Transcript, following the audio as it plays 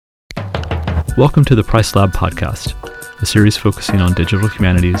Welcome to the Price Lab podcast, a series focusing on digital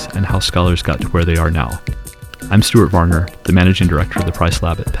humanities and how scholars got to where they are now. I'm Stuart Varner, the Managing Director of the Price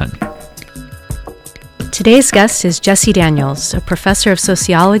Lab at Penn. Today's guest is Jessie Daniels, a professor of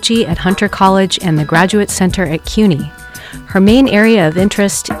sociology at Hunter College and the Graduate Center at CUNY. Her main area of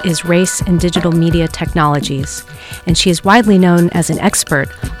interest is race and digital media technologies, and she is widely known as an expert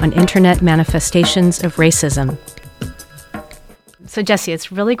on internet manifestations of racism. So Jessie,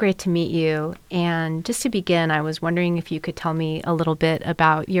 it's really great to meet you. And just to begin, I was wondering if you could tell me a little bit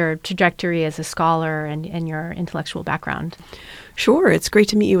about your trajectory as a scholar and your intellectual background. Sure. It's great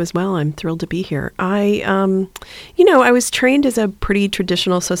to meet you as well. I'm thrilled to be here. I was trained as a pretty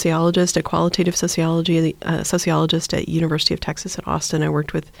traditional sociologist, a qualitative sociology sociologist at University of Texas at Austin. I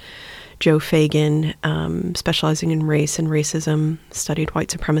worked with Joe Fagan, specializing in race and racism, studied white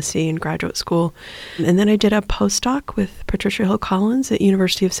supremacy in graduate school. And then I did a postdoc with Patricia Hill Collins at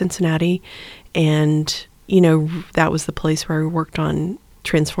University of Cincinnati. And, that was the place where I worked on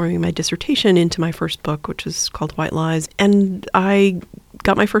transforming my dissertation into my first book, which is called White Lies. And I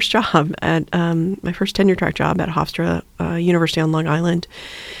got my first job at my first tenure track job at Hofstra University on Long Island.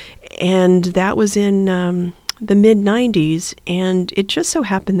 And that was in the mid-90s, and it just so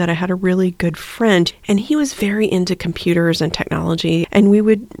happened that I had a really good friend, and he was very into computers and technology, and we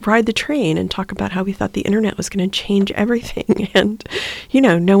would ride the train and talk about how we thought the internet was going to change everything, and,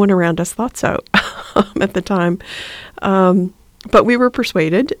 no one around us thought so at the time. But we were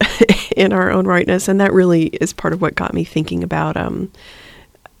persuaded in our own rightness, and that really is part of what got me thinking about,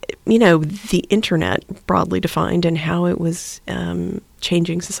 the internet broadly defined and how it was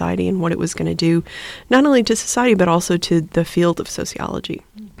changing society and what it was going to do, not only to society, but also to the field of sociology.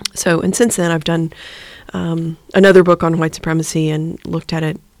 So, and since then, I've done another book on white supremacy and looked at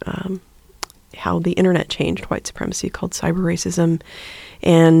it, how the internet changed white supremacy, called Cyber Racism,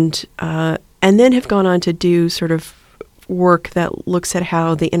 and then have gone on to do sort of work that looks at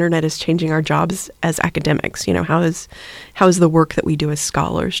how the internet is changing our jobs as academics. How is the work that we do as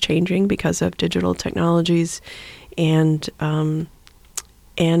scholars changing because of digital technologies, and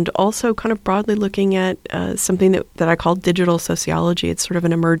also kind of broadly looking at something that I call digital sociology. It's sort of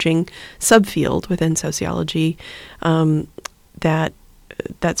an emerging subfield within sociology that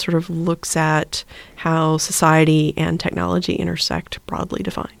sort of looks at how society and technology intersect, broadly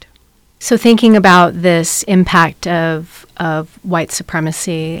defined. So thinking about this impact of white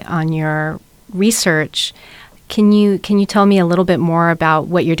supremacy on your research, can you tell me a little bit more about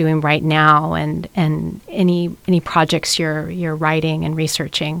what you're doing right now and any projects you're writing and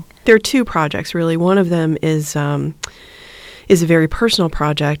researching? There are two projects, really. One of them is a very personal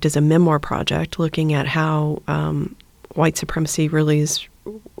project, is a memoir project looking at how white supremacy really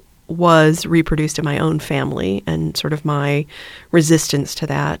was reproduced in my own family and sort of my resistance to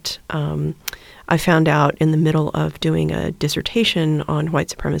that. I found out in the middle of doing a dissertation on white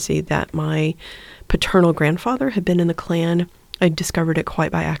supremacy that my paternal grandfather had been in the Klan. I discovered it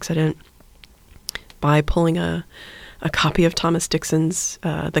quite by accident by pulling a copy of Thomas Dixon's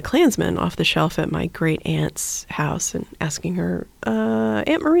The Klansman off the shelf at my great aunt's house and asking her,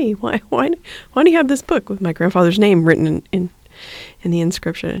 Aunt Marie, why do you have this book with my grandfather's name written in the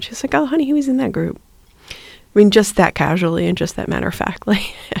inscription? And she's like, oh, honey, he was in that group. I mean, just that casually and just that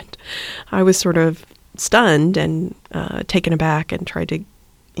matter-of-factly. And I was sort of stunned and taken aback and tried to,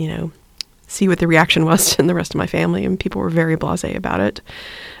 see what the reaction was in the rest of my family, and people were very blasé about it.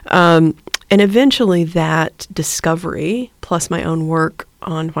 And eventually that discovery, plus my own work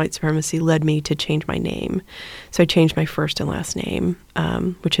on white supremacy, led me to change my name. So I changed my first and last name,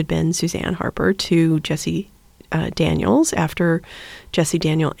 which had been Suzanne Harper, to Jessie Daniels, after Jessie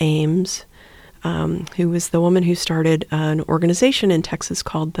Daniel Ames, who was the woman who started an organization in Texas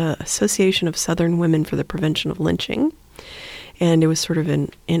called the Association of Southern Women for the Prevention of Lynching. And it was sort of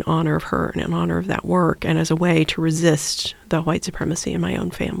in honor of her and in honor of that work, and as a way to resist the white supremacy in my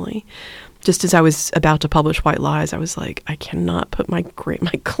own family. Just as I was about to publish White Lies, I was like, I cannot put my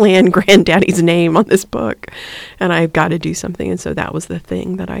Klan granddaddy's name on this book, and I've got to do something. And so that was the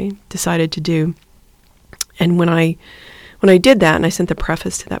thing that I decided to do. And when I did that, and I sent the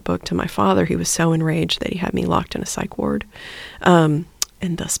preface to that book to my father, he was so enraged that he had me locked in a psych ward. And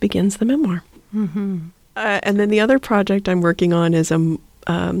thus begins the memoir. Mm-hmm. And then the other project I'm working on is a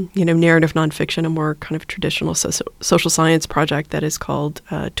narrative nonfiction, a more kind of traditional social science project that is called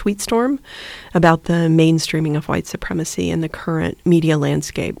Tweetstorm, about the mainstreaming of white supremacy in the current media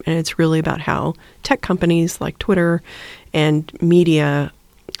landscape. And it's really about how tech companies like Twitter and media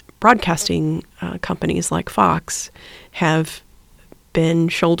broadcasting companies like Fox have been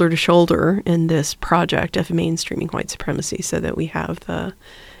shoulder to shoulder in this project of mainstreaming white supremacy, so that we have the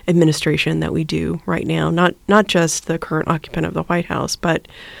administration that we do right now. Not just the current occupant of the White House, but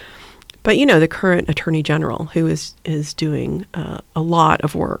the current Attorney General, who is doing a lot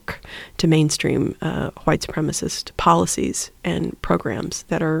of work to mainstream white supremacist policies and programs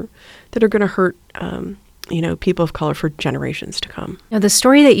that are going to hurt people of color for generations to come. Now, the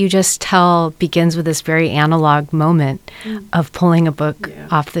story that you just tell begins with this very analog moment of pulling a book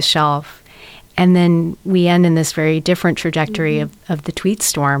off the shelf, and then we end in this very different trajectory of the tweet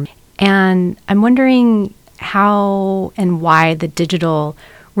storm. And I'm wondering how and why the digital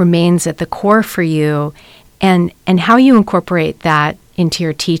remains at the core for you, and how you incorporate that into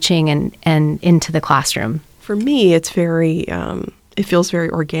your teaching and into the classroom. For me, it's very, it feels very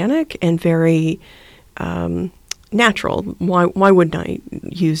organic and very natural. Why wouldn't I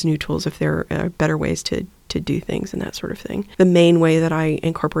use new tools if there are better ways to do things and that sort of thing? The main way that I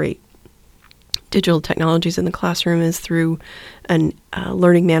incorporate digital technologies in the classroom is through an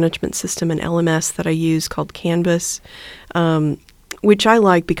learning management system, an LMS that I use called Canvas, which I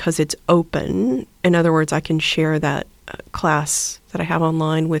like because it's open. In other words, I can share that class that I have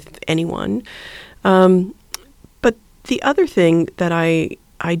online with anyone. But the other thing that I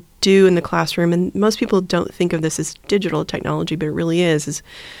do in the classroom, and most people don't think of this as digital technology, but it really is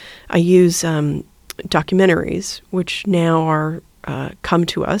I use documentaries, which now are come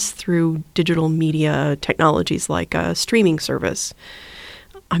to us through digital media technologies like a streaming service.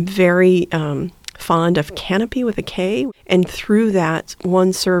 I'm very fond of Canopy with a K, and through that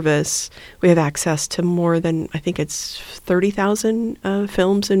one service, we have access to more than, I think it's 30,000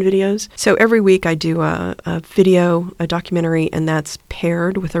 films and videos. So every week I do a documentary, and that's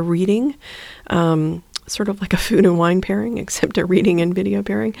paired with a reading, sort of like a food and wine pairing, except a reading and video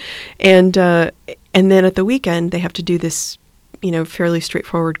pairing. And then at the weekend, they have to do this, fairly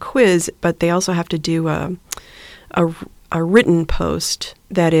straightforward quiz, but they also have to do a written post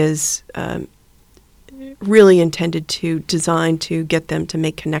that is really designed to get them to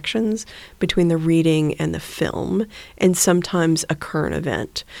make connections between the reading and the film, and sometimes a current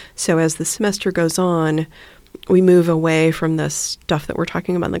event. So as the semester goes on, we move away from the stuff that we're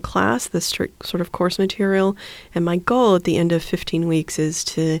talking about in the class, the strict sort of course material, and my goal at the end of 15 weeks is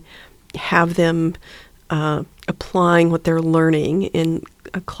to have them applying what they're learning in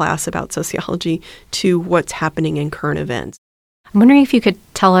a class about sociology to what's happening in current events. I'm wondering if you could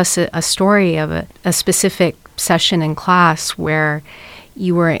tell us a story of a specific session in class where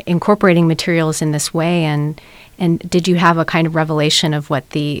you were incorporating materials in this way, and did you have a kind of revelation of what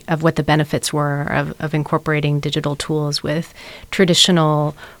the benefits were of incorporating digital tools with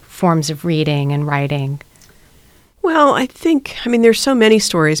traditional forms of reading and writing? Well, there's so many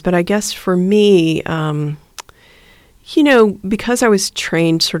stories, but I guess for me, because I was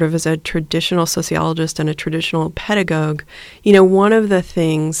trained sort of as a traditional sociologist and a traditional pedagogue, one of the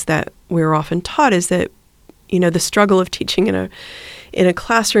things that we're often taught is that, the struggle of teaching in a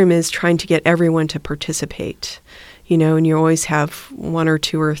classroom is trying to get everyone to participate, and you always have 1 or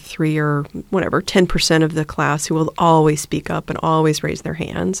 2 or 3 or whatever, 10% of the class who will always speak up and always raise their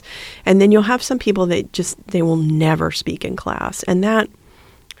hands. And then you'll have some people that they will never speak in class. And that,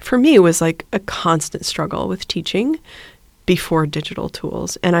 for me, was like a constant struggle with teaching before digital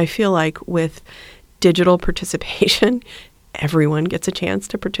tools. And I feel like with digital participation, everyone gets a chance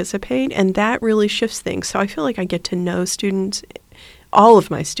to participate, and that really shifts things. So I feel like I get to know students, all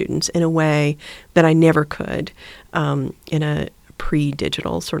of my students, in a way that I never could in a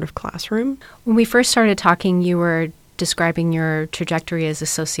pre-digital sort of classroom. When we first started talking, you were describing your trajectory as a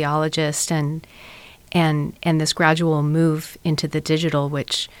sociologist and this gradual move into the digital,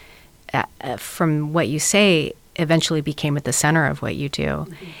 which, from what you say, eventually became at the center of what you do.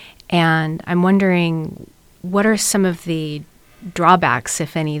 Mm-hmm. And I'm wondering, what are some of the drawbacks,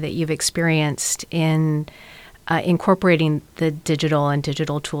 if any, that you've experienced in incorporating the digital and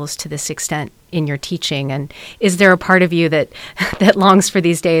digital tools to this extent in your teaching? And is there a part of you that longs for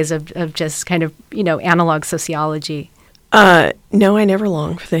these days of just kind of, analog sociology? No, I never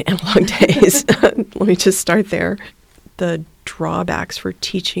long for the analog days. Let me just start there. The drawbacks for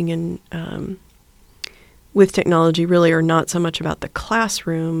teaching and with technology really are not so much about the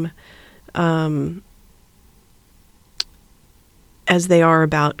classroom as they are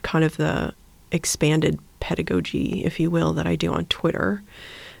about kind of the expanded pedagogy, if you will, that I do on Twitter.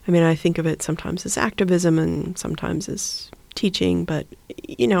 I think of it sometimes as activism and sometimes as teaching, but,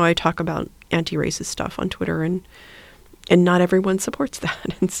 I talk about anti-racist stuff on Twitter, and not everyone supports that.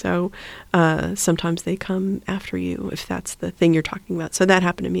 And so sometimes they come after you if that's the thing you're talking about. So that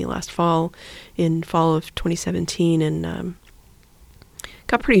happened to me last fall, in fall of 2017, and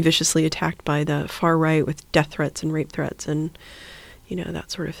got pretty viciously attacked by the far right with death threats and rape threats. And,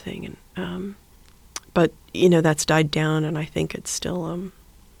 that sort of thing. And but that's died down, and I think it's still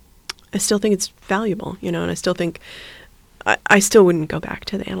I still think it's valuable, and I still think I still wouldn't go back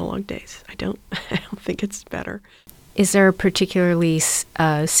to the analog days. I don't think it's better. Is there a particularly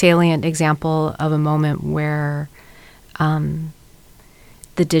salient example of a moment where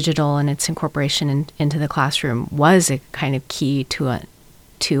the digital and its incorporation into the classroom was a kind of key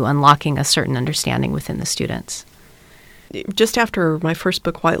to unlocking a certain understanding within the students? Just after my first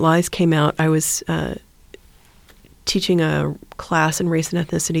book, White Lies, came out, I was teaching a class in race and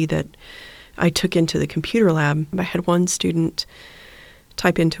ethnicity that I took into the computer lab. I had one student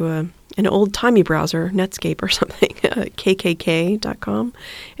type into an old-timey browser, Netscape or something, kkk.com,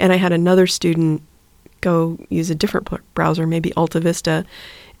 and I had another student go use a different browser, maybe Alta Vista,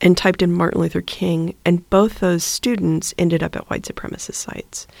 and typed in Martin Luther King, and both those students ended up at white supremacist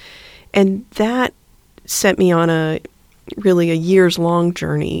sites. And that set me on a years-long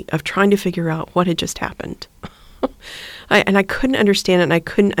journey of trying to figure out what had just happened. I couldn't understand it, and I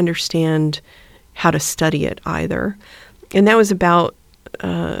couldn't understand how to study it either. And that was about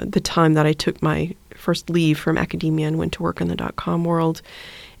the time that I took my first leave from academia and went to work in the .com world.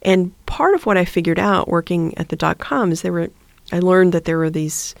 And part of what I figured out working at the .com is I learned that there were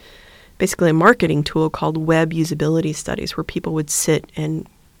these, basically a marketing tool called web usability studies, where people would sit and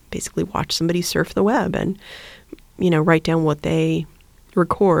basically watch somebody surf the web and, write down what they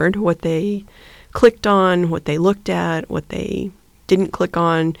record, what they clicked on, what they looked at, what they didn't click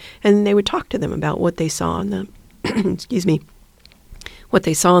on, and they would talk to them about what they saw on the, what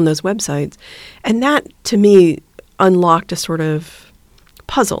they saw on those websites. And that, to me, unlocked a sort of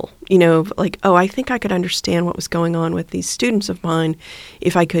puzzle, I think I could understand what was going on with these students of mine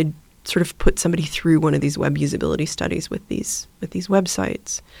if I could sort of put somebody through one of these web usability studies with these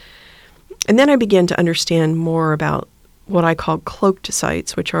websites. And then I began to understand more about what I call cloaked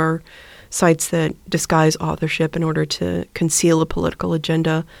sites, which are sites that disguise authorship in order to conceal a political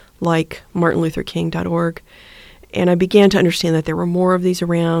agenda, like martinlutherking.org. And I began to understand that there were more of these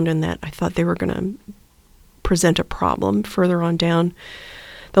around, and that I thought they were going to present a problem further on down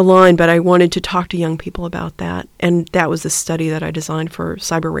the line, but I wanted to talk to young people about that. And that was the study that I designed for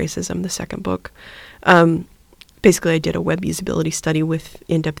Cyber Racism, the second book. Basically, I did a web usability study with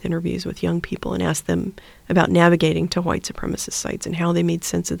in-depth interviews with young people and asked them about navigating to white supremacist sites and how they made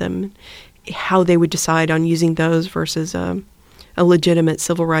sense of them, how they would decide on using those versus a legitimate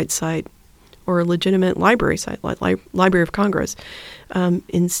civil rights site or a legitimate library site, like Library of Congress,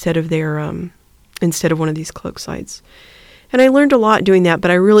 instead of one of these cloak sites. And I learned a lot doing that, but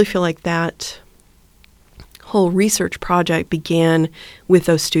I really feel like that whole research project began with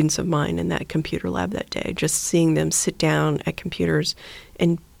those students of mine in that computer lab that day, just seeing them sit down at computers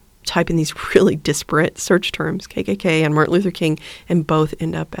and type in these really disparate search terms, KKK and Martin Luther King, and both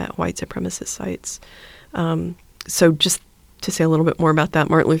end up at white supremacist sites. So just to say a little bit more about that,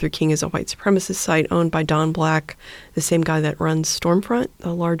 Martin Luther King is a white supremacist site owned by Don Black, the same guy that runs Stormfront,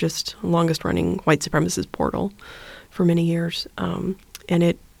 the longest-running white supremacist portal for many years. And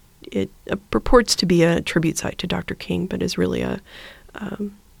it purports to be a tribute site to Dr. King, but is really at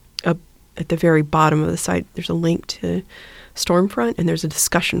the very bottom of the site, there's a link to Stormfront, and there's a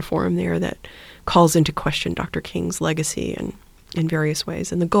discussion forum there that calls into question Dr. King's legacy in various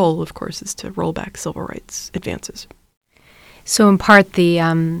ways. And the goal, of course, is to roll back civil rights advances. So in part,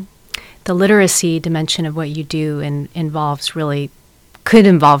 the literacy dimension of what you do could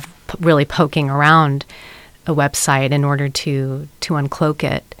involve really poking around a website in order to uncloak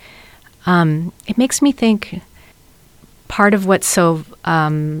it. It makes me think part of what's so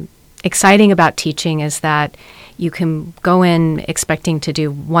exciting about teaching is that you can go in expecting to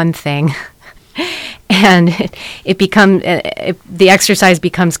do one thing, and the exercise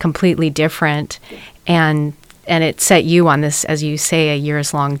becomes completely different, and it set you on this, as you say, a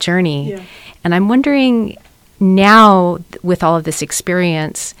years-long journey. Yeah. And I'm wondering now, with all of this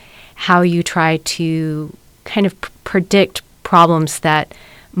experience, how you try to kind of predict problems that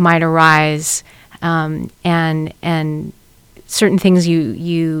might arise, and certain things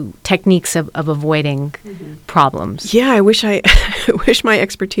techniques of avoiding problems. Yeah, I wish my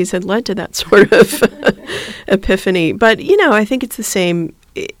expertise had led to that sort of epiphany. But I think it's the same.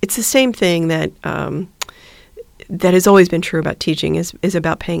 It's the same thing that has always been true about teaching is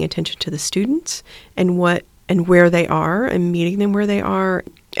about paying attention to the students and where they are and meeting them where they are.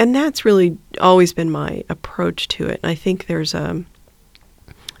 And that's really always been my approach to it. And I think there's a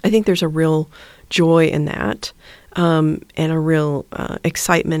real joy in that, and a real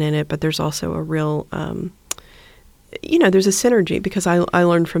excitement in it. But there's also a real, there's a synergy, because I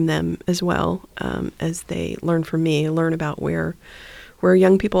learn from them as well, as they learn from me. I learn about where where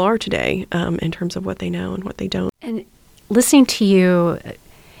young people are today in terms of what they know and what they don't. And listening to you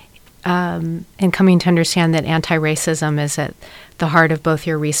and coming to understand that anti-racism is at the heart of both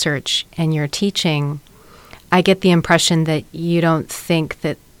your research and your teaching, I get the impression that you don't think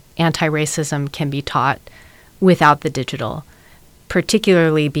that anti-racism can be taught without the digital,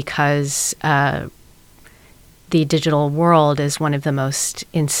 particularly because the digital world is one of the most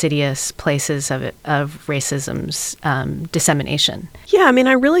insidious places of racism's dissemination. Yeah, I mean,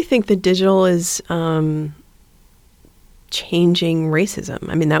 I really think the digital is changing racism.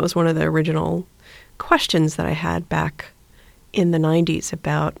 I mean, that was one of the original questions that I had back in the 90s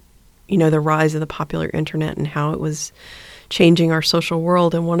about, the rise of the popular internet and how it was changing our social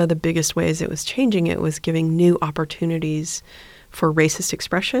world. And one of the biggest ways it was changing it was giving new opportunities for racist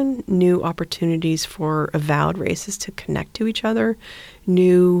expression, new opportunities for avowed racists to connect to each other,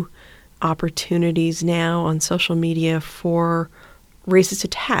 new opportunities now on social media for racist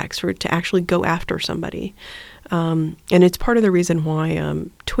attacks or to actually go after somebody. And it's part of the reason why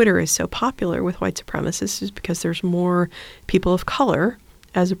Twitter is so popular with white supremacists, is because there's more people of color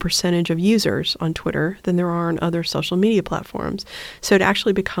as a percentage of users on Twitter than there are on other social media platforms. So it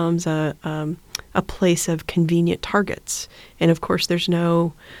actually becomes a place of convenient targets. And of course, there's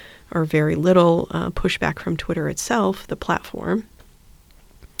no or very little pushback from Twitter itself, the platform.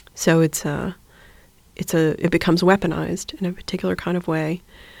 So it becomes weaponized in a particular kind of way.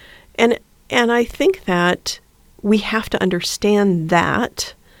 And I think that we have to understand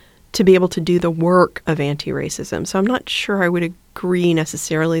that to be able to do the work of anti-racism. So I'm not sure I would agree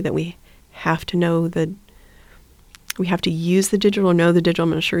necessarily that we have to we have to use the digital or know the digital.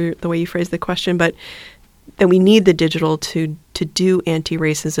 I'm not sure the way you phrased the question, but that we need the digital to do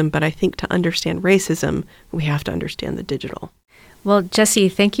anti-racism. But I think to understand racism, we have to understand the digital. Well, Jessie,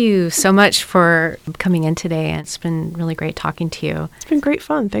 thank you so much for coming in today. It's been really great talking to you. It's been great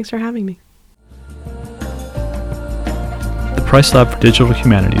fun. Thanks for having me. The Price Lab for Digital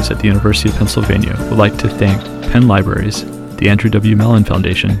Humanities at the University of Pennsylvania would like to thank Penn Libraries, the Andrew W. Mellon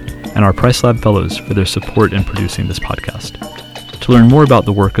Foundation, and our Price Lab Fellows for their support in producing this podcast. To learn more about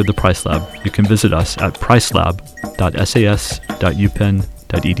the work of the Price Lab, you can visit us at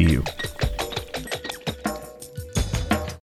pricelab.sas.upenn.edu.